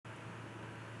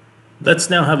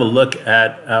Let's now have a look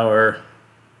at our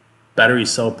battery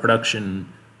cell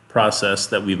production process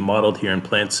that we've modeled here in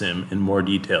PlantSim in more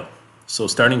detail. So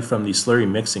starting from the slurry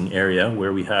mixing area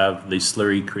where we have the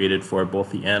slurry created for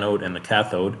both the anode and the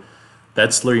cathode, that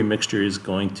slurry mixture is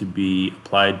going to be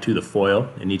applied to the foil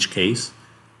in each case.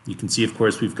 You can see, of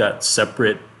course, we've got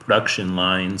separate production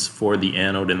lines for the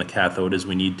anode and the cathode as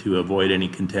we need to avoid any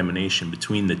contamination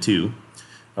between the two.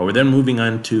 We're then moving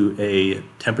on to a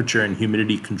temperature and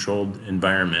humidity controlled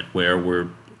environment where we're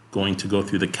going to go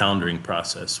through the calendaring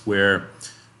process where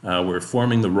we're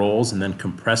forming the rolls and then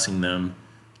compressing them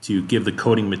to give the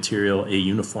coating material a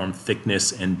uniform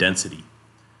thickness and density.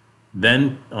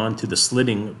 Then on to the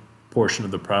slitting portion of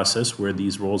the process where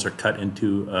these rolls are cut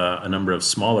into a number of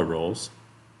smaller rolls.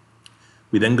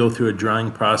 We then go through a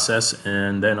drying process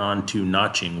and then on to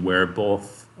notching where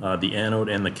both the anode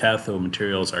and the cathode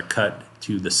materials are cut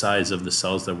to the size of the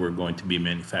cells that we're going to be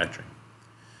manufacturing.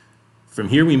 From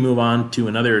here we move on to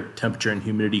another temperature and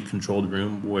humidity controlled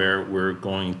room where we're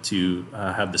going to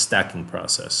have the stacking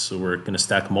process. So we're going to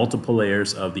stack multiple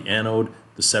layers of the anode,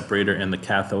 the separator, and the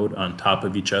cathode on top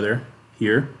of each other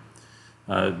here.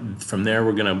 From there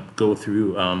we're going to go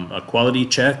through a quality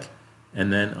check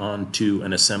and then on to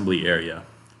an assembly area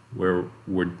where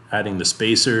we're adding the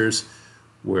spacers,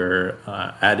 we're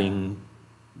adding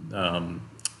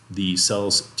the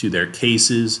cells to their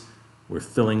cases, we're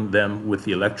filling them with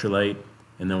the electrolyte,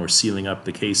 and then we're sealing up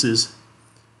the cases.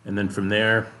 And then from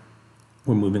there,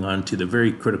 we're moving on to the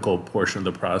very critical portion of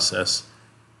the process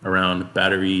around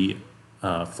battery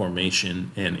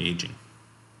formation and aging.